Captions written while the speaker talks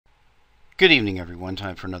Good evening, everyone.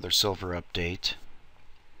 Time for another silver update.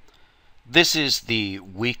 This is the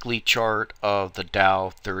weekly chart of the Dow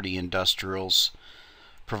 30 Industrials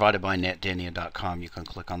provided by netdania.com. You can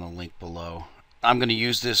click on the link below. I'm going to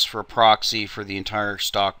use this for a proxy for the entire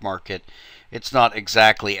stock market. It's not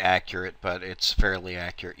exactly accurate, but it's fairly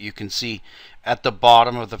accurate. You can see at the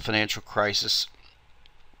bottom of the financial crisis,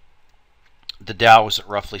 the Dow was at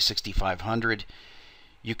roughly 6,500.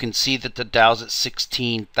 You can see that the Dow's at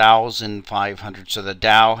 16,500. So the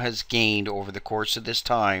Dow has gained over the course of this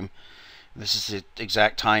time. This is the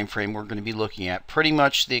exact time frame we're going to be looking at. Pretty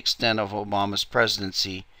much the extent of Obama's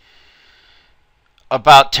presidency.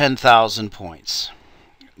 About 10,000 points.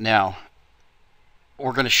 Now,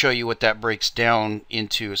 we're going to show you what that breaks down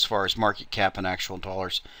into as far as market cap and actual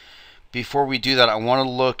dollars. Before we do that, I want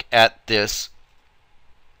to look at this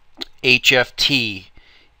HFT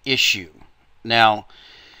issue. Now,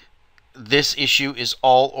 this issue is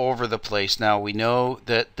all over the place. Now, we know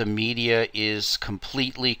that the media is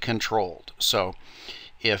completely controlled. So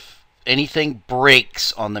if anything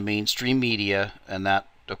breaks on the mainstream media, and that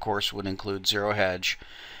of course would include Zero Hedge,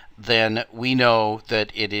 then we know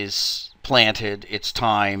that it is planted, it's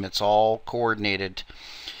time, it's all coordinated.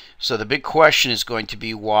 So the big question is going to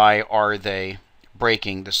be, why are they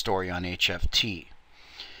breaking the story on HFT?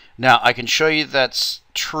 Now, I can show you that's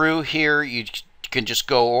true here. You can just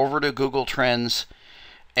go over to Google Trends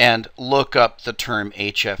and look up the term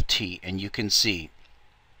HFT, and you can see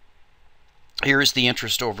here's the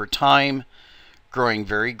interest over time, growing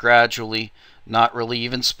very gradually, not really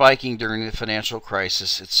even spiking during the financial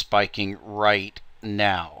crisis. It's spiking right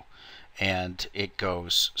now, and it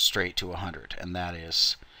goes straight to 100, and that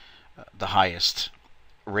is the highest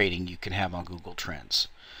rating you can have on Google Trends.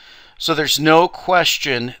 So there's no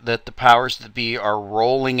question that the powers that be are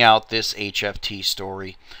rolling out this HFT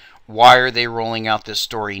story. Why are they rolling out this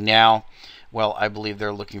story now? Well, I believe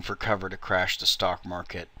they're looking for cover to crash the stock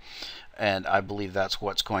market. And I believe that's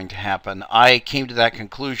what's going to happen. I came to that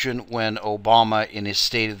conclusion when Obama, in his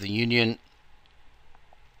State of the Union,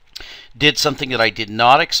 did something that I did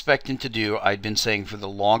not expect him to do. I'd been saying for the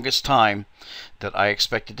longest time that I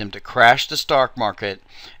expected him to crash the stock market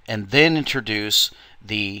and then introduce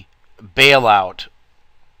the bailout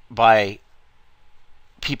by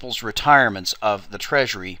people's retirements of the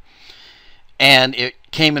Treasury, and it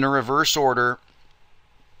came in a reverse order.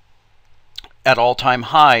 At all-time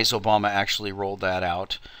highs, Obama actually rolled that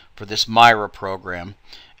out for this Myra program,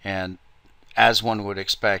 and as one would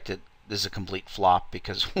expect, it is a complete flop,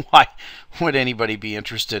 because why would anybody be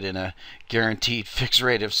interested in a guaranteed fixed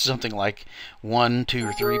rate of something like 1, 2,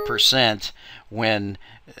 or 3% when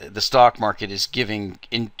the stock market is giving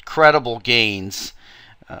incredible gains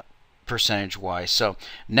percentage-wise? So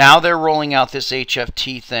now they're rolling out this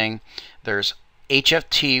HFT thing. There's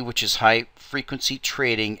HFT, which is high frequency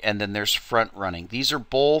trading, and then there's front running. These are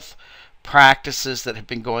both practices that have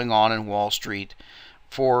been going on in Wall Street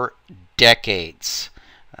for decades.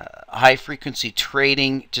 High frequency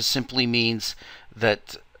trading just simply means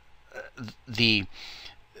that the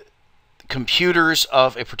computers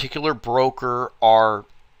of a particular broker are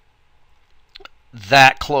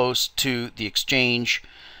that close to the exchange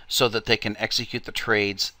so that they can execute the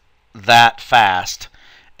trades that fast,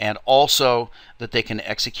 and also that they can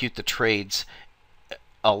execute the trades,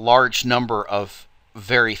 a large number of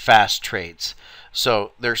very fast trades.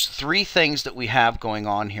 So there's three things that we have going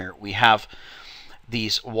on here. We have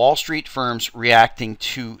these Wall Street firms reacting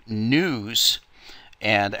to news,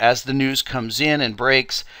 and as the news comes in and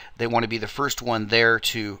breaks, they want to be the first one there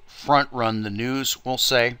to front run the news, we'll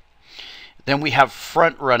say. Then we have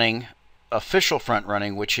front running, official front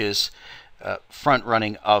running, which is front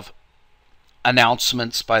running of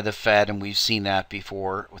announcements by the Fed, and we've seen that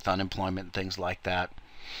before with unemployment and things like that.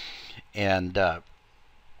 And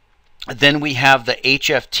then we have the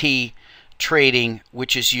HFT trading,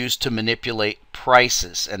 which is used to manipulate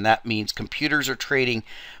prices, and that means computers are trading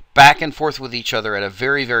back and forth with each other at a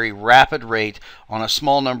very, very rapid rate on a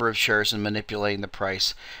small number of shares and manipulating the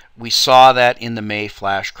price. We saw that in the May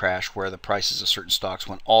flash crash, where the prices of certain stocks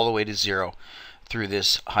went all the way to zero through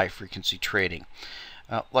this high frequency trading.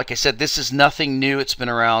 Like I said, this is nothing new. It's been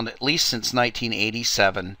around at least since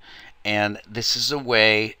 1987, and this is a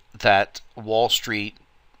way that Wall Street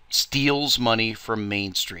steals money from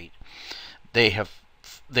Main Street.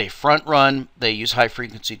 They front run, they use high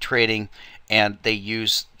frequency trading, and they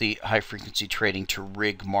use the high frequency trading to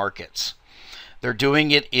rig markets. They're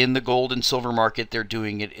doing it in the gold and silver market, they're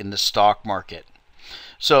doing it in the stock market.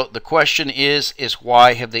 So the question is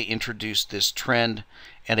why have they introduced this trend?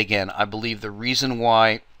 And again, I believe the reason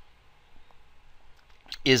why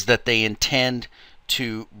is that they intend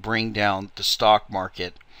to bring down the stock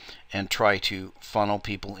market and try to funnel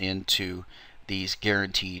people into these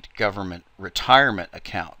guaranteed government retirement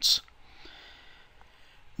accounts.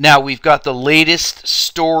 Now we've got the latest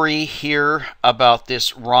story here about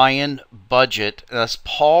this Ryan budget. That's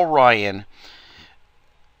Paul Ryan.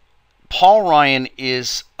 Paul Ryan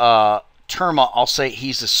is a term, I'll say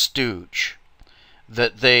he's a stooge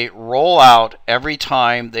that they roll out every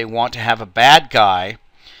time they want to have a bad guy.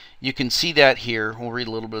 You can see that here. We'll read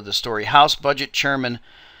a little bit of the story. House Budget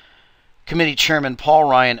Committee Chairman Paul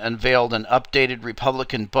Ryan unveiled an updated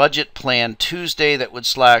Republican budget plan Tuesday that would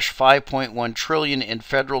slash $5.1 trillion in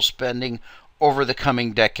federal spending over the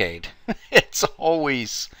coming decade. It's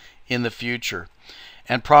always in the future.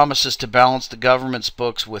 And promises to balance the government's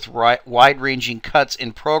books with wide-ranging cuts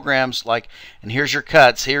in programs like, and here's your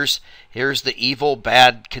cuts, here's the evil,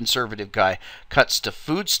 bad conservative guy, cuts to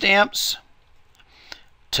food stamps,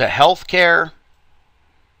 to health care,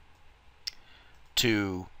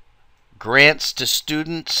 to grants to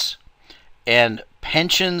students, and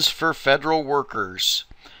pensions for federal workers,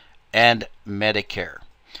 and Medicare.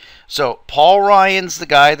 So Paul Ryan's the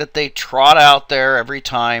guy that they trot out there every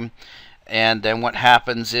time, and then what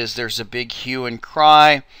happens is there's a big hue and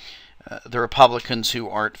cry. The Republicans, who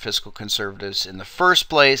aren't fiscal conservatives in the first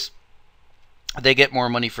place, they get more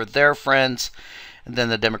money for their friends, and then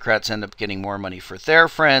the Democrats end up getting more money for their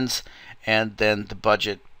friends, and then the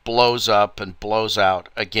budget blows up and blows out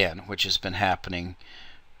again, which has been happening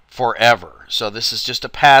forever. So this is just a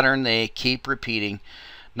pattern they keep repeating.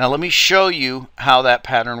 Now let me show you how that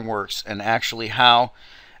pattern works, and actually how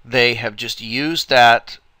they have just used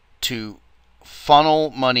that to funnel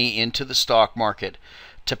money into the stock market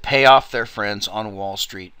to pay off their friends on Wall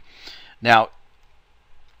Street. Now,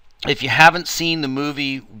 if you haven't seen the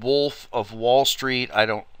movie Wolf of Wall Street, I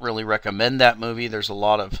don't really recommend that movie. There's a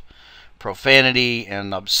lot of profanity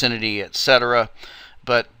and obscenity, etc.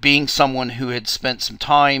 But being someone who had spent some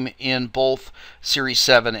time in both Series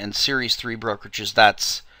 7 and Series 3 brokerages,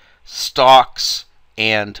 that's stocks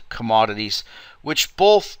and commodities, which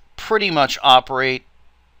both pretty much operate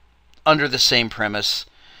under the same premise.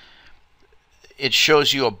 It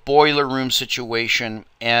shows you a boiler room situation,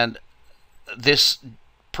 and this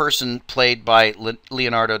person, played by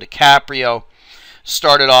Leonardo DiCaprio,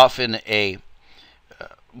 started off in a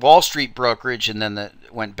Wall Street brokerage, and then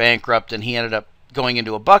went bankrupt, and he ended up going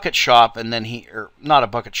into a bucket shop, and then or not a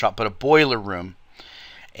bucket shop, but a boiler room,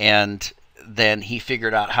 and then he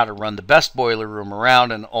figured out how to run the best boiler room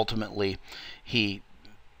around, and ultimately he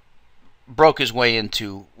broke his way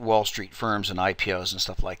into Wall Street firms and IPOs and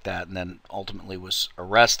stuff like that, and then ultimately was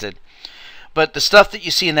arrested. But the stuff that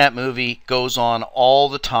you see in that movie goes on all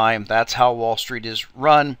the time. That's how Wall Street is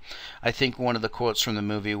run. I think one of the quotes from the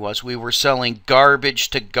movie was, "We were selling garbage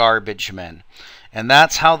to garbage men." And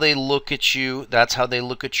that's how they look at you. That's how they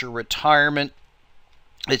look at your retirement.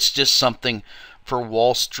 It's just something for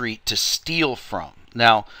Wall Street to steal from.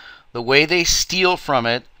 Now, the way they steal from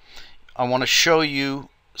it, I want to show you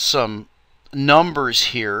some numbers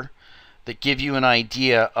here that give you an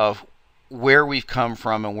idea of where we've come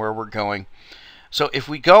from and where we're going. So if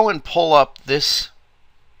we go and pull up this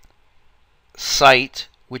site,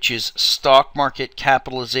 which is stock market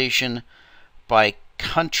capitalization by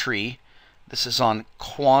country, this is on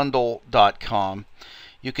quandl.com,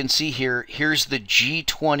 you can see here, here's the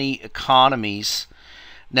G20 economies.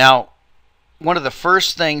 Now, one of the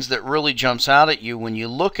first things that really jumps out at you when you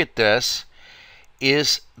look at this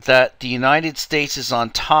is that the United States is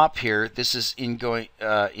on top here. This is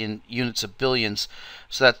in units of billions,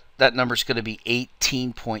 so that number is going to be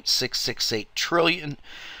 18.668 trillion.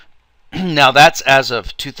 Now that's as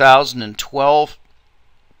of 2012,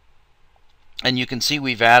 and you can see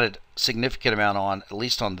we've added a significant amount on, at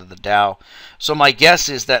least onto the Dow. So my guess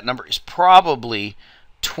is that number is probably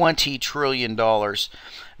 $20 trillion.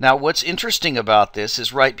 Now what's interesting about this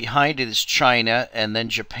is right behind it is China and then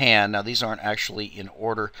Japan. Now these aren't actually in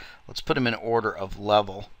order. Let's put them in order of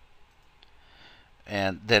level.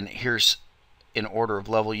 And then here's in order of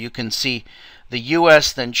level. You can see the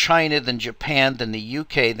US, then China, then Japan, then the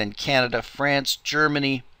UK, then Canada, France,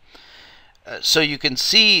 Germany. So you can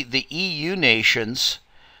see the EU nations,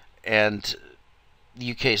 and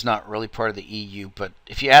the UK is not really part of the EU, but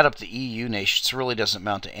if you add up the EU nations, it really doesn't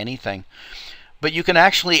amount to anything. But you can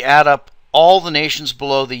actually add up all the nations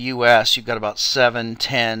below the US. You've got about 7,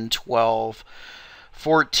 10, 12,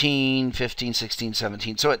 14, 15, 16,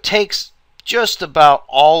 17. So it takes just about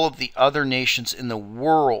all of the other nations in the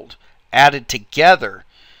world added together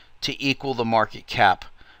to equal the market cap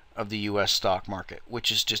of the US stock market,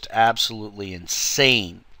 which is just absolutely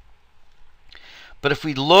insane. But if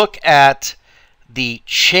we look at the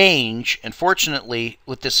change, and fortunately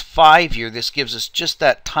with this 5-year, this gives us just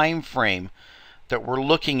that time frame that we're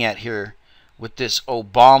looking at here with this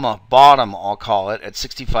Obama bottom, I'll call it, at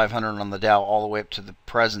 6,500 on the Dow all the way up to the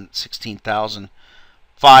present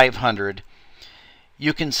 16,500.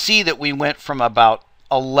 You can see that we went from about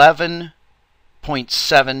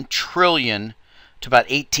 11.7 trillion to about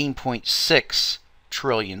 18.6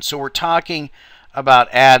 trillion. So we're talking about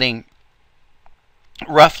adding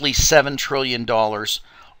roughly $7 trillion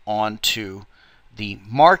onto the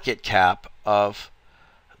market cap of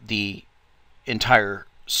the entire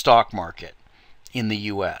stock market in the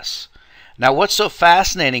US. Now, what's so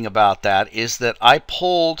fascinating about that is that I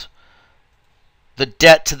pulled the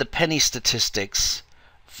debt to the penny statistics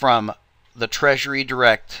from the Treasury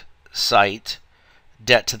Direct site,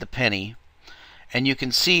 debt to the penny, and you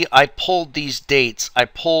can see I pulled these dates. I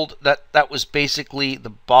pulled that was basically the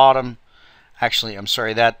bottom. Actually, I'm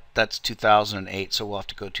sorry, that's 2008, so we'll have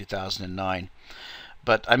to go 2009.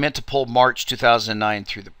 But I meant to pull March 2009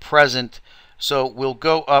 through the present. So we'll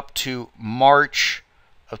go up to March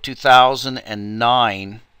of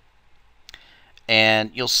 2009,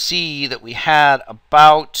 and you'll see that we had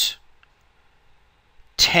about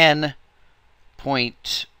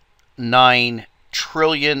 10.9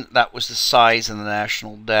 trillion. That was the size of the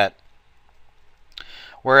national debt.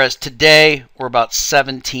 Whereas today we're about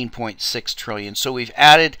 17.6 trillion. So we've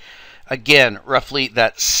added, again, roughly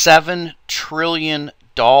that $7 trillion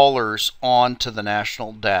onto the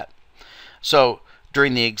national debt. So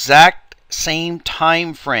during the exact same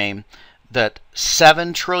time frame that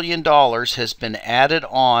 $7 trillion has been added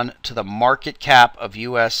on to the market cap of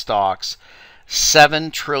U.S. stocks,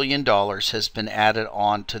 $7 trillion has been added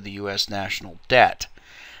on to the U.S. national debt.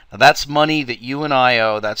 Now that's money that you and I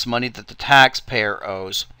owe. That's money that the taxpayer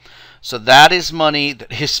owes. So that is money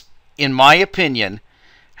that is, in my opinion,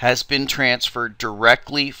 has been transferred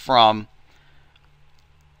directly from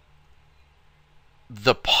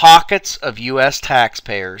the pockets of U.S.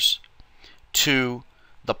 taxpayers to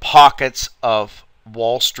the pockets of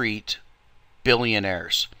Wall Street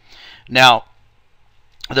billionaires. Now,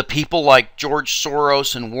 the people like George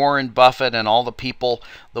Soros and Warren Buffett and all the people,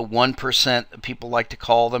 the 1%, people like to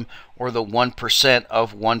call them, or the 1%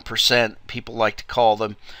 of 1%, people like to call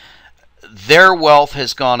them, their wealth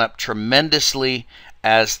has gone up tremendously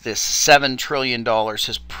as this $7 trillion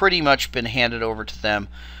has pretty much been handed over to them.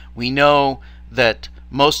 We know that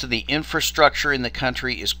most of the infrastructure in the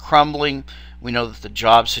country is crumbling. We know that the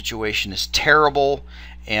job situation is terrible,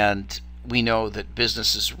 and we know that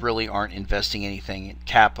businesses really aren't investing anything in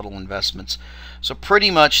capital investments. So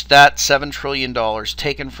pretty much that $7 trillion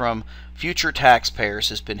taken from future taxpayers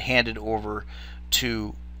has been handed over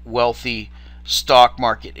to wealthy stock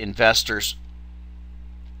market investors.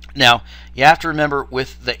 Now, you have to remember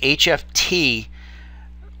with the HFT,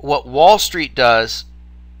 what Wall Street does,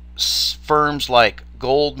 firms like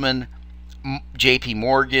Goldman, JP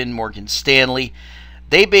Morgan, Morgan Stanley,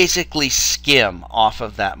 they basically skim off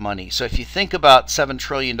of that money. So if you think about $7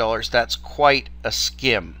 trillion, that's quite a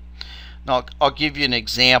skim. Now, I'll give you an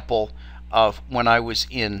example of when I was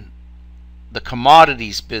in the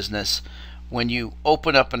commodities business. When you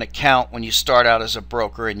open up an account, when you start out as a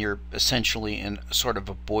broker and you're essentially in sort of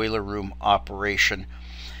a boiler room operation,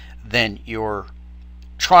 then you're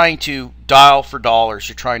trying to dial for dollars.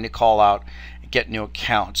 You're trying to call out and get new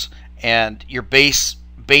accounts. And your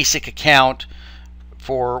basic account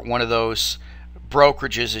for one of those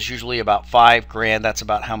brokerages is usually about $5,000. That's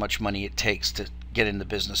about how much money it takes to get in the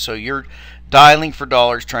business. So you're dialing for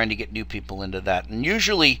dollars, trying to get new people into that. And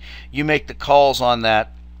usually you make the calls on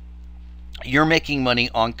that. You're making money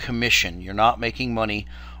on commission. You're not making money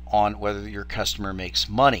on whether your customer makes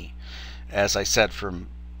money. As I said from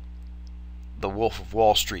The Wolf of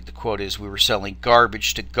Wall Street, the quote is, we were selling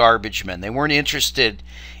garbage to garbage men. They weren't interested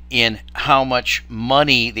in how much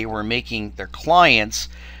money they were making their clients.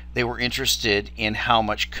 They were interested in how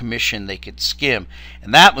much commission they could skim.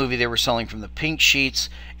 In that movie, they were selling from the pink sheets,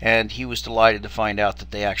 and he was delighted to find out that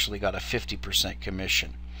they actually got a 50%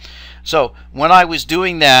 commission. So when I was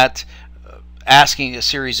doing that, asking a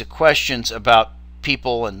series of questions about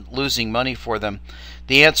people and losing money for them,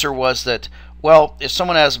 the answer was that, well, if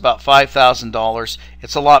someone has about $5,000,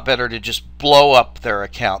 it's a lot better to just blow up their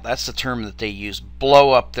account. That's the term that they use,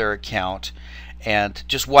 blow up their account, and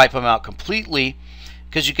just wipe them out completely,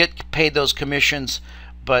 because you get paid those commissions,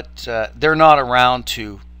 but they're not around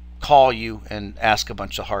to call you and ask a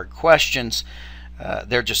bunch of hard questions.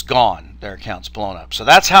 They're just gone. Their account's blown up. So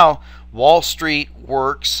that's how Wall Street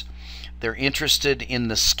works. They're interested in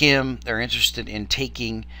the skim. They're interested in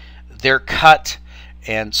taking their cut.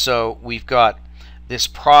 And so we've got this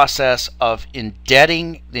process of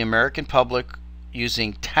indebting the American public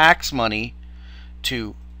using tax money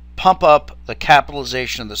to pump up the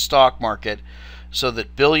capitalization of the stock market so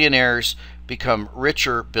that billionaires become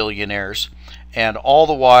richer billionaires, and all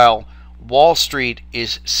the while Wall Street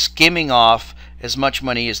is skimming off as much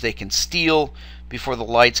money as they can steal before the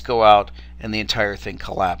lights go out and the entire thing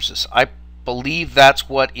collapses. I believe that's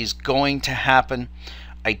what is going to happen.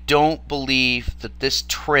 I don't believe that this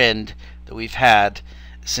trend that we've had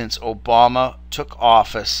since Obama took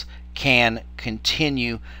office can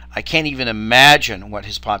continue. I can't even imagine what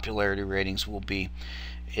his popularity ratings will be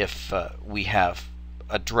if we have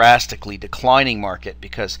a drastically declining market,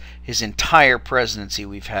 because his entire presidency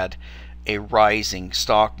we've had a rising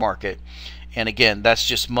stock market. And again, that's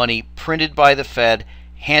just money printed by the Fed,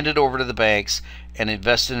 handed over to the banks, and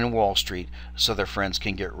invested in Wall Street so their friends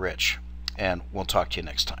can get rich. And we'll talk to you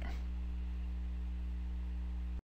next time.